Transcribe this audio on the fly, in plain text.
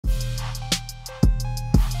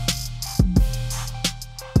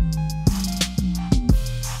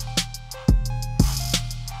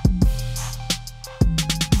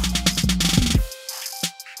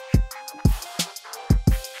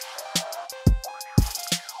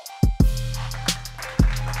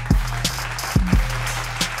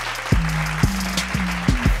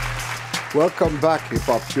Welcome back,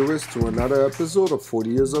 hip-hop purists, to another episode of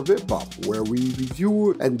 40 Years of Hip-Hop, where we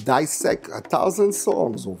review and dissect 1,000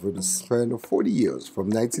 songs over the span of 40 years, from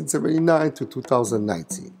 1979 to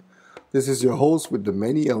 2019. This is your host with the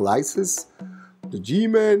many aliases, the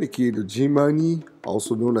G-Man, aka the G-Money,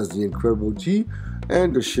 also known as the Incredible G,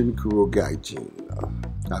 and the Shinkuro Gaijin.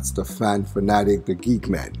 That's the fan fanatic, the Geek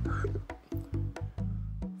Man.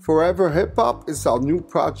 Forever Hip Hop is our new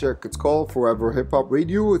project. It's called Forever Hip Hop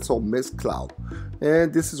Radio. It's on Mixcloud.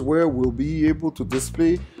 And this is where we'll be able to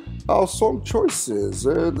display our song choices,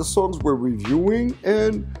 the songs we're reviewing,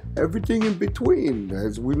 and everything in between.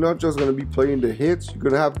 As we're not just going to be playing the hits, you're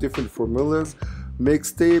going to have different formulas,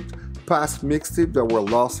 mixtapes, past mixtapes that were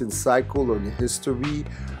lost in cycle or in history.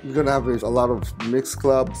 We're going to have a lot of Mix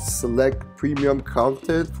Club select premium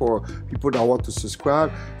content for people that want to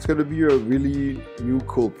subscribe. It's going to be a really new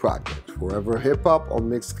cool project. Forever Hip Hop on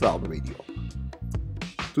Mixcloud Radio.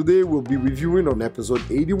 Today we'll be reviewing on episode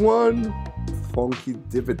 81, Funky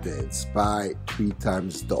Dividends by 3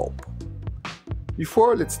 Times Dope.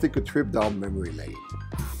 Before, let's take a trip down memory lane.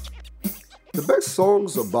 The best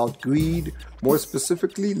songs about greed, more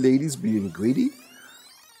specifically ladies being greedy.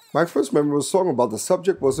 My first memorable song about the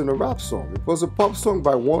subject wasn't a rap song. It was a pop song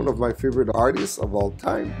by one of my favorite artists of all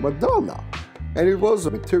time, Madonna. And it was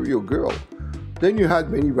a Material Girl. Then you had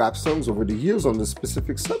many rap songs over the years on this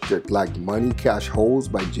specific subject, like Money Cash Holes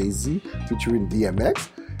by Jay-Z featuring DMX,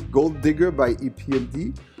 Gold Digger by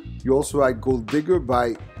EPMD. You also had Gold Digger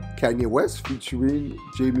by Kanye West featuring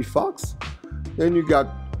Jamie Foxx. Then you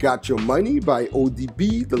got Your Money by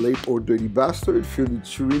ODB, the late Old Dirty Bastard,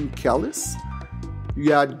 featuring Callis.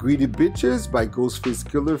 You had Greedy Bitches by Ghostface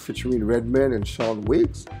Killer featuring Redman and Sean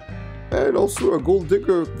Wiggs. And also a Gold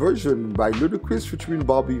Digger version by Ludacris featuring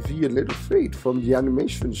Bobby V and Little Fate from the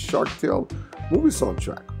animation Shark Tale movie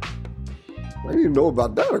soundtrack. I didn't know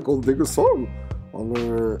about that, a Gold Digger song on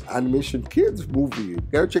an Animation Kids movie.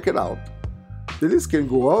 Gotta check it out. The list can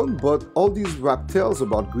go on, but all these rap tales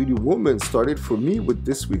about greedy women started for me with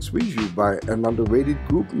this week's review by an underrated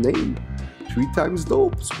group named 3 Times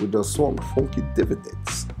Dope with the song Funky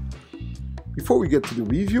Dividends. Before we get to the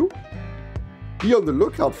review, be on the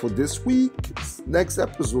lookout for this week's next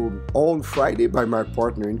episode on Friday by my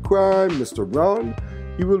partner in crime, Mr. Ron.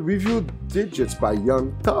 He will review Digits by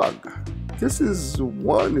Young Thug. This is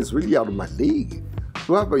really out of my league.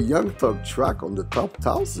 To have a Young Thug track on the top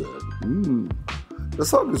 1,000. The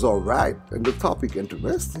song is alright and the topic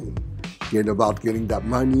interesting. About getting that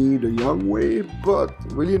money the young way, but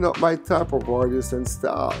really not my type of artist and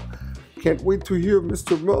style. Can't wait to hear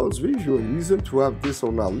Mr. Ron's review and reason to have this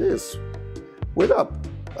on our list. Wait up,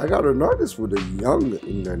 I got an artist with a young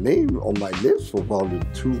in their name on my list for volume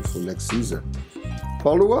 2 for next season.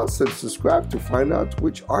 Follow us and subscribe to find out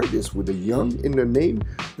which artist with a young in their name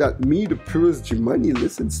that me, the purest G-Money,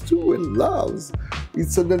 listens to and loves.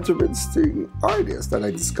 It's an interesting artist that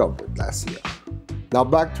I discovered last year. Now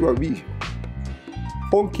back to our review.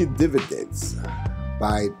 Funky Dividends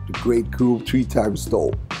by the great group 3 Times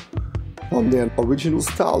Dope on their Original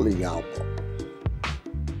Styling album.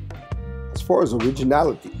 As far as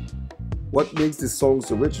originality, what makes these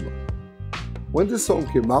songs original? When this song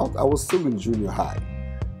came out, I was still in junior high.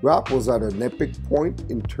 Rap was at an epic point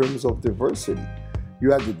in terms of diversity.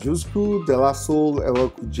 You had the Juice Crew, De La Soul, LL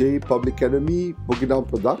Cool J, Public Enemy, Boogie Down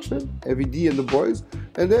Production, Heavy and the Boys,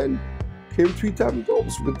 and then came 3 Times Dope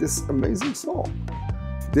with this amazing song.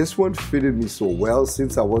 This one fitted me so well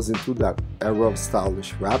since I was into that era of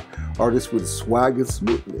stylish rap, artists with swag and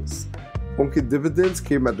smoothness. Funky Dividends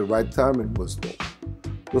came at the right time and was dope.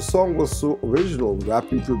 The song was so original,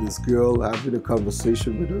 rapping to this girl, having a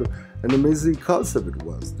conversation with her, an amazing concept it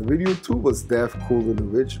was. The video too was deaf, cool and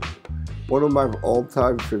original. One of my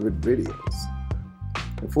all-time favorite videos.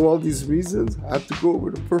 And for all these reasons, I had to go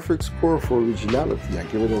with a perfect score for originality. I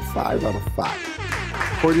give it a 5 out of 5.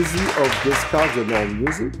 Courtesy of Discogs and All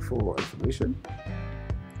Music for information.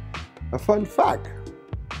 A fun fact,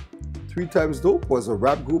 3 Times Dope was a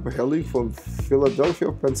rap group hailing from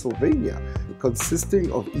Philadelphia, Pennsylvania,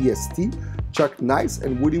 consisting of EST, Chuck Nice,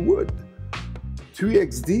 and Woody Wood.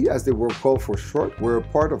 3XD, as they were called for short, were a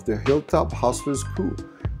part of the Hilltop Hustlers crew,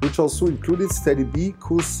 which also included Steady B,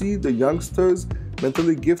 Cool C, The Youngsters,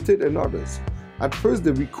 Mentally Gifted, and others. At first,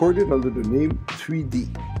 they recorded under the name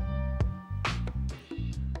 3D.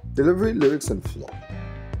 Delivery, lyrics, and flow.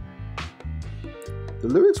 The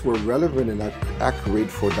lyrics were relevant and accurate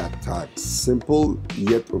for that time, simple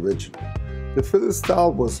yet original. The filler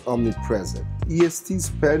style was omnipresent. EST's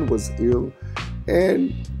pen was ill,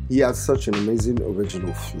 and he had such an amazing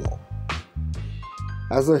original flow.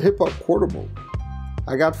 As a hip-hop quotable,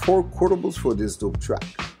 I got 4 quotables for this dope track.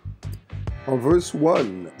 On verse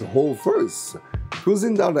 1, the whole verse.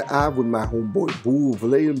 Cruising down the Ave with my homeboy Boov,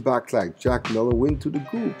 laying back like Jack Mellow into the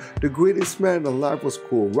groove. The greatest man alive was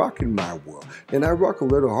cool, rocking my world. And I rock a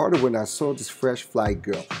little harder when I saw this fresh fly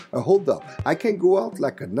girl. Hold up, I can't go out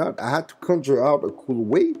like a nut. I had to conjure out a cool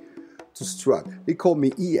way to strut. They call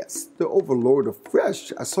me ES, the overlord of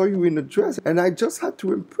fresh. I saw you in a dress and I just had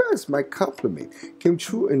to impress. My compliment came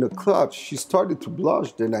true in the clutch. She started to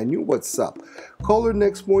blush, then I knew what's up. Call her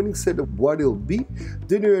next morning, said what it'll be.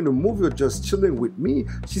 Dinner and a movie or just chilling with me.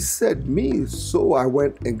 She said me, so I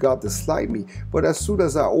went and got the slimy. But as soon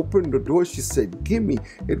as I opened the door, she said gimme.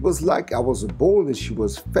 It was like I was a bone and she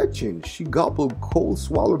was fetching. She gobbled cold,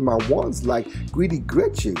 swallowed my wands like greedy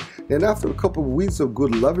Gretchen. Then after a couple of weeks of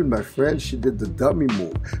good loving, my friend, she did the dummy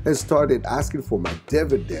move and started asking for my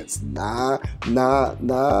dividends. Nah.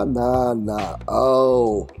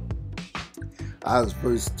 Oh. As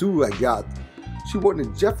verse 2, I got, she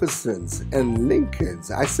wanted Jeffersons and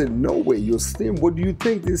Lincolns. I said, no way, you're slim. What do you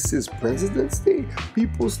think this is, President's Day?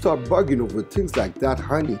 People start bugging over things like that,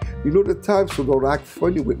 honey. You know the time, so don't act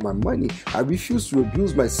funny with my money. I refuse to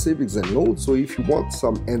abuse my savings and loans, so if you want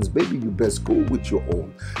some ends, baby, you best go with your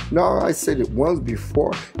own. Now, I said it once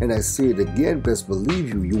before, and I say it again, best believe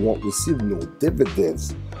you won't receive no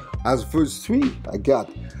dividends. As verse 3, I got,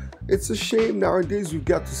 it's a shame nowadays you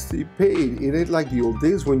got to stay paid. It ain't like the old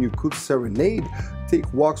days when you could serenade,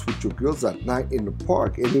 take walks with your girls at night in the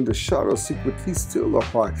park, and in the shadow secretly steal a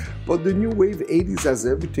heart. But the new wave 80s has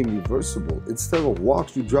everything reversible. Instead of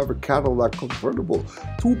walks, you drive a Cadillac convertible.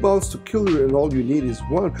 2 bounds to kill you, and all you need is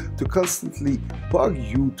one to constantly bug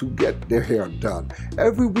you to get their hair done.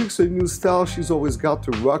 Every week's a new style. She's always got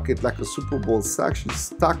to rock it like a Super Bowl sack. She's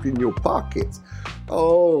stuck in your pockets.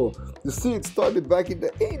 Oh, you see, it started back in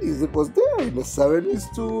the 80s. It was there in the 70s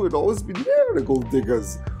too. It always been there, the gold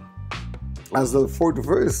diggers. As the fourth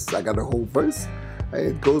verse, I got a whole verse.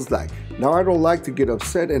 It goes like, now I don't like to get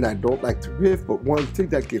upset and I don't like to riff, but one thing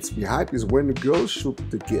that gets me hype is when the girls shoot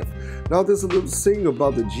the gift. Now there's a little saying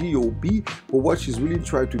about the G-O-B, but what she's really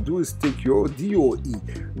trying to do is take your D-O-E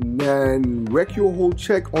and wreck your whole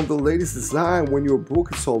check on the latest design. When you're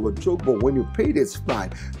broke, it's all a joke, but when you're paid, it's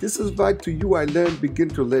fine. This is vibe to you, I learned, begin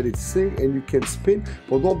to let it sing, and you can spin,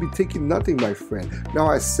 but don't be taking nothing, my friend. Now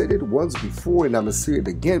I said it once before and I'ma say it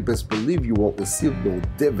again, best believe you won't receive no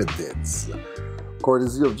dividends.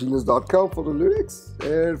 Courtesy of Genius.com for the lyrics,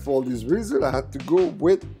 and for all these reasons I had to go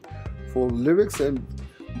with, for lyrics and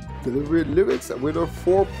delivery lyrics, with a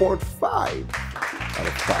 4.5 out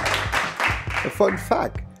of 5. A fun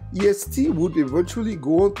fact, EST would eventually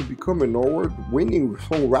go on to become an award-winning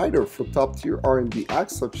songwriter for top-tier R&B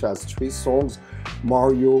acts such as Trey Songz,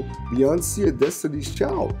 Mario, Beyonce, and Destiny's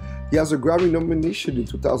Child. He has a Grammy nomination in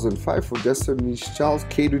 2005 for Destiny's Child's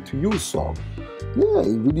Cater to You song. Yeah,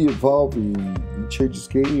 he really evolved, he changed his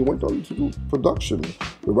game, he went on to do production,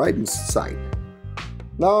 the writing side.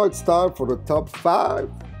 Now it's time for the top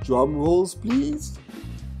 5. Drum rolls, please.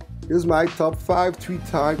 Here's my top 5 3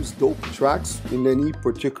 times dope tracks in any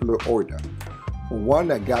particular order. For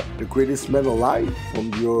 1, I got The Greatest Man Alive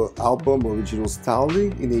from your album Original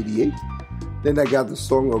Styling in '88. Then I got the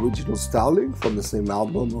song Original Styling from the same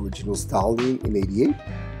album Original Styling in '88.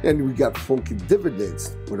 Then we got Funky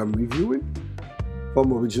Dividends, what I'm reviewing,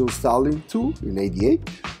 from Original Styling 2 in '88.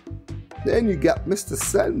 Then you got Mr.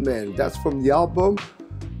 Sandman, that's from the album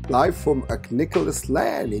Live from Nicholas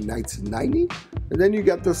Land in 1990. And then you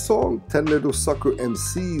got the song 10 Little Sucker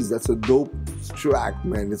MCs, that's a dope track,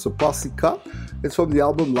 man. It's a posse cut. It's from the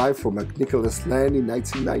album Live from Nicholas Land in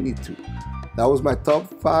 1992. That was my top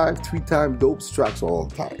 5 3-time dope tracks of all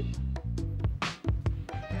time.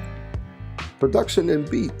 Production and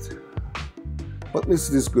beat. What makes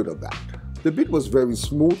this good or bad? The beat was very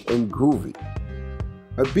smooth and groovy.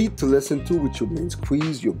 A beat to listen to with your main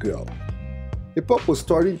squeeze, your girl. Hip-hop was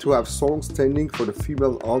starting to have songs standing for the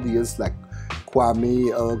female audience like Kwame,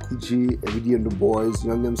 LL Cool J, Eddie and the Boys,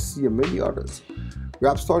 Young MC, and many others.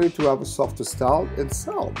 Rap started to have a softer style and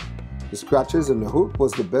sound. The scratches and the hook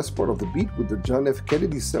was the best part of the beat with the John F.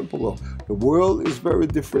 Kennedy sample of "The World is Very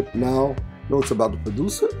Different Now." Notes about the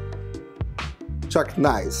producer? Chuck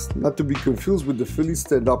Nice, not to be confused with the Philly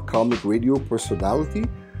stand-up comic radio personality.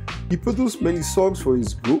 He produced many songs for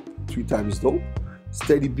his group, 3 Times Dope,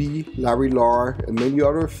 Steady B, Larry Larr, and many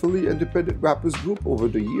other Philly independent rappers group over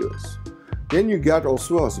the years. Then you got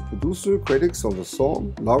also as a producer credits on the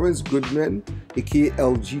song Lawrence Goodman, aka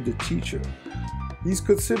LG the Teacher. He's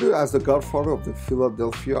considered as the godfather of the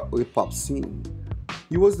Philadelphia hip-hop scene.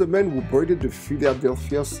 He was the man who birthed the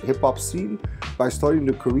Philadelphia hip-hop scene by starting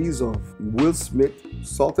the careers of Will Smith,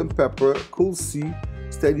 Salt and Pepper, Cool C,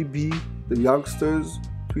 Steady B, The Youngsters,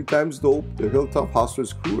 Three Times Dope, the Hilltop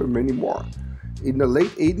Hustlers Crew, and many more. In the late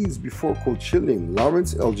 80s, before Cold Chilling,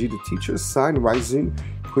 Lawrence L.G. the Teacher signed rising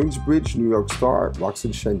Queensbridge, New York star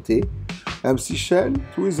Roxanne Shante, MC Shan,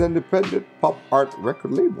 to his independent pop art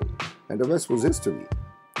record label, and the rest was history.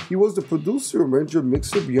 He was the producer, arranger,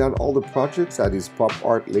 mixer behind all the projects at his pop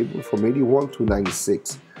art label from 81 to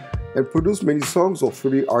 96, and produced many songs of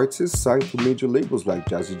 30 artists signed to major labels like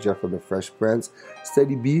Jazzy Jeff and the Fresh Prince,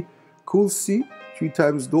 Steady B, Cool C, Three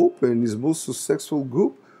Times Dope, and his most successful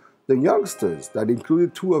group, The Youngsters, that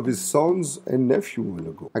included two of his sons and nephew in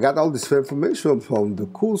the group. I got all this information from the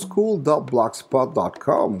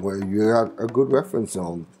coolschool.blogspot.com, where you got a good reference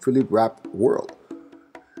on Philly rap world.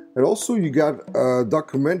 And also you got a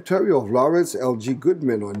documentary of Lawrence L.G.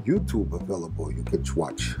 Goodman on YouTube available you can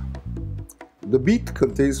watch. The beat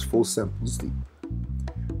contains 4 samples deep.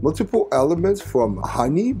 Multiple elements from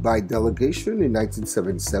Honey by Delegation in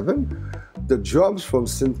 1977, the drums from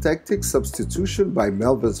Syntactic Substitution by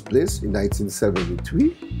Melvis Bliss in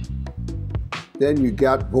 1973. Then you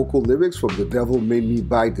got vocal lyrics from The Devil Made Me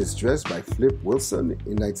Buy This Dress by Flip Wilson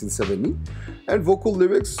in 1970, and vocal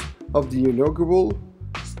lyrics of the inaugural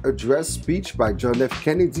address speech by John F.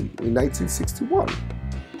 Kennedy in 1961.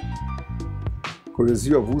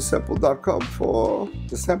 Courtesy of WhoSample.com for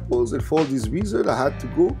the samples, and for this reason I had to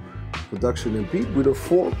go production and beat with a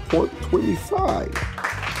 4.25.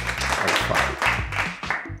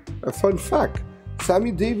 A fun fact,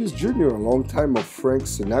 Sammy Davis Jr., a longtime of Frank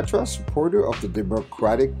Sinatra, supporter of the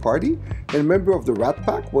Democratic Party and member of the Rat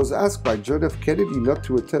Pack, was asked by John F. Kennedy not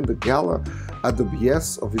to attend the gala at the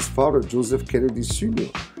behest of his father, Joseph Kennedy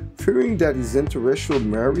Sr., fearing that his interracial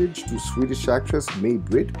marriage to Swedish actress Mae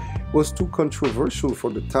Britt was too controversial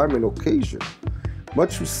for the time and occasion,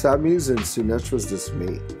 much to Sammy's and Sinatra's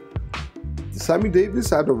dismay. Sammy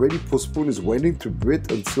Davis had already postponed his wedding to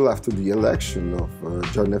Britt until after the election of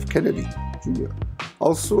John F. Kennedy Jr.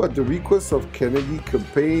 Also, at the request of Kennedy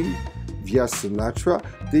campaign via Sinatra,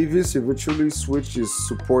 Davis eventually switched his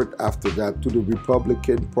support after that to the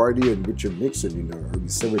Republican Party and Richard Nixon in the early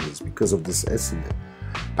 70s because of this incident.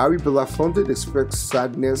 Harry Belafonte expressed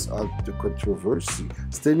sadness at the controversy,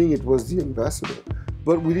 stating it was the ambassador.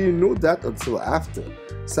 But we didn't know that until after.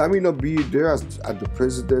 Sammy not being there at the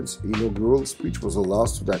president's inaugural speech was a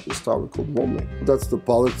loss to that historical moment. That's the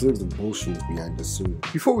politics and bullshit behind the scene.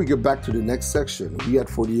 Before we get back to the next section, we at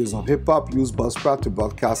 40 Years of Hip Hop use Buzzsprout to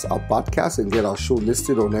broadcast our podcast and get our show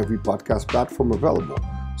listed on every podcast platform available.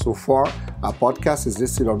 So far, our podcast is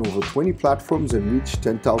listed on over 20 platforms and reached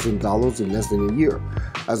 $10,000 in less than a year.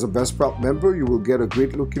 As a Buzzsprout member, you will get a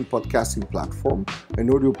great-looking podcasting platform, an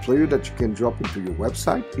audio player that you can drop into your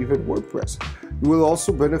website, even WordPress. You will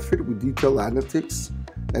also benefit with detailed analytics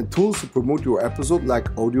and tools to promote your episode, like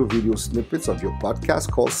audio-video snippets of your podcast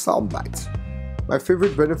called soundbites. My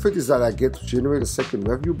favorite benefit is that I get to generate a second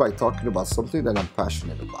revenue by talking about something that I'm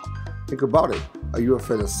passionate about. Think about it. Are you a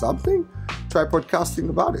fan of something? Try podcasting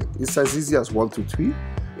about it. It's as easy as 1, 2, 3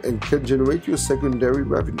 and can generate you a secondary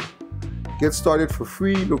revenue. Get started for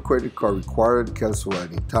free, no credit card required, cancel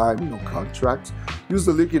anytime, no contracts. Use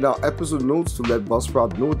the link in our episode notes to let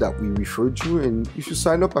Buzzsprout know that we referred you, and if you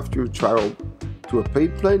sign up after your trial to a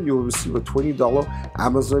paid plan, you will receive a $20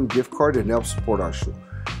 Amazon gift card and help support our show.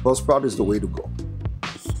 Buzzsprout is the way to go.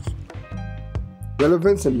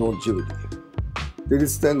 Relevance and longevity. Did it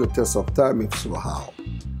stand the test of time? If so, how?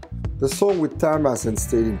 The song with time hasn't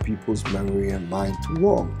stayed in people's memory and mind too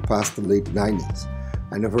long, past the late 90s.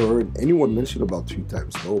 I never heard anyone mention about Three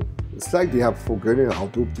Times Dope. It's like they have forgotten how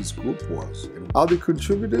dope this group was and how they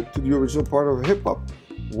contributed to the original part of hip-hop,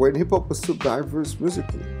 when hip-hop was still diverse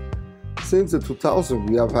musically. Since the 2000s,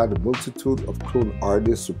 we have had a multitude of clone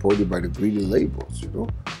artists supported by the greedy labels,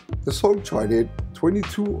 The song charted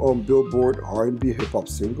 22 on Billboard R&B hip-hop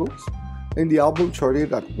singles, and the album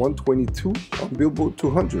charted at 122 on Billboard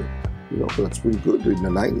 200. That's pretty good in the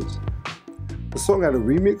 90s. The song had a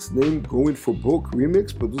remix named Going For Broke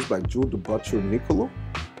Remix, produced by Joe the Butcher Nicolo.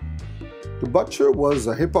 The Butcher was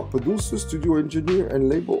a hip-hop producer, studio engineer, and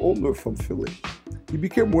label owner from Philly. He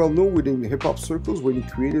became well-known within hip-hop circles when he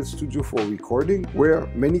created Studio 4 Recording, where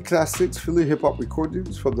many classics Philly hip-hop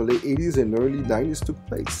recordings from the late 80s and early 90s took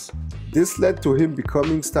place. This led to him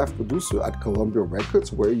becoming staff producer at Columbia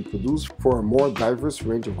Records, where he produced for a more diverse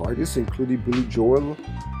range of artists, including Billy Joel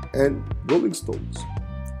and Rolling Stones.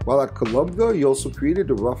 While at Columbia, he also created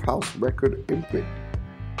the Rough House record imprint,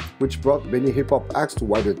 which brought many hip-hop acts to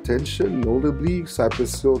wide attention, notably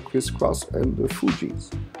Cypress Hill, Criss Cross, and the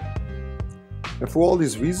Fugees. And for all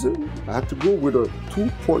these reasons, I had to go with a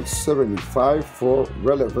 2.75 for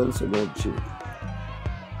relevance and longevity.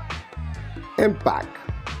 Impact.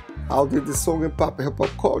 How did the song impact hip-hop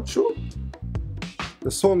culture? The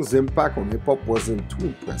song's impact on hip-hop wasn't too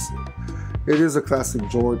impressive. It is a classic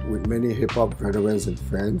joint with many hip-hop veterans and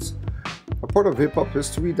fans, a part of hip-hop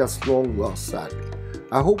history that's long lost sadly.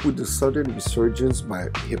 I hope with the sudden resurgence by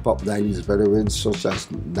hip-hop 90s veterans such as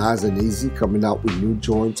Nas and AZ coming out with new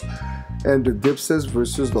joints, and the Dipsets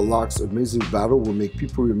versus the Lox amazing battle will make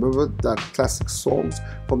people remember that classic songs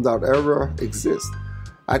from that era exist.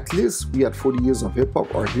 At least we at 40 Years of Hip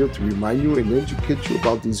Hop are here to remind you and educate you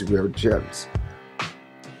about these rare gems.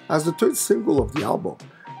 As the third single of the album,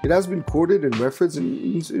 it has been quoted and referenced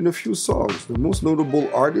in a few songs. The most notable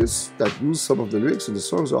artists that use some of the lyrics in the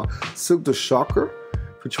songs are Silk the Shocker,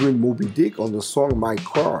 featuring Moby Dick on the song My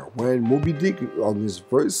Car, when Moby Dick on his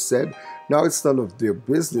verse said, "Now it's none of their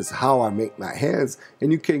business how I make my hands,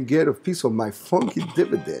 and you can get a piece of my funky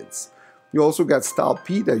dividends." You also got Style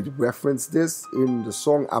P that referenced this in the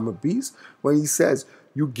song I'm a Beast, when he says,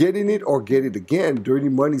 "You getting it or get it again, dirty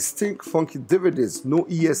money stink, funky dividends, no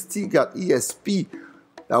EST got ESP."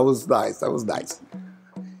 That was nice.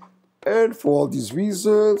 And for all these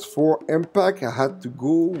reasons, for impact, I had to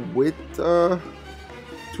go with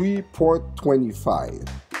 3.25.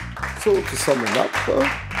 So to sum it up,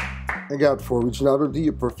 I got for originality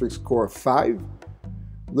a perfect score of 5,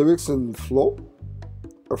 lyrics and flow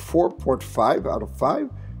a 4.5 out of 5,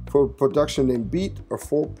 for production and beat a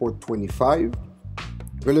 4.25,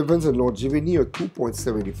 relevance and longevity a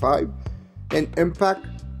 2.75, and impact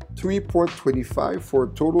 3.25 for a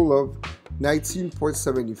total of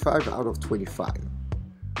 19.75 out of 25,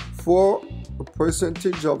 for a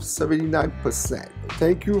percentage of 79%.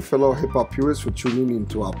 Thank you, fellow hip-hop purists, for tuning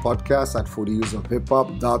into our podcast at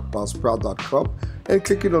 40yearsofhiphop.buzzsprout.com and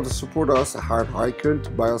clicking on the support us heart icon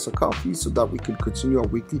to buy us a coffee so that we can continue our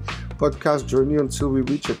weekly podcast journey until we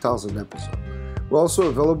reach 1,000 episodes. We're also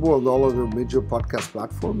available on all other major podcast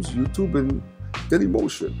platforms, YouTube and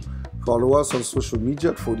Dailymotion. Follow us on social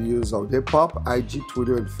media at 40 Years of Hip Hop, IG,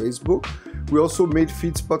 Twitter, and Facebook. We also made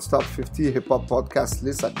FeedSpot's Top 50 Hip Hop Podcast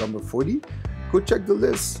list at number 40. Go check the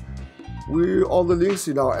list. All the links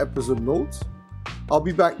in our episode notes. I'll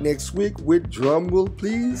be back next week with Drumroll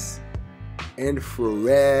Please,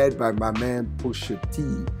 Infrared by my man Pusha T.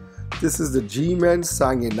 This is the G-Man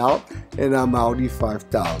signing out, and I'm Audi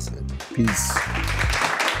 5000. Peace.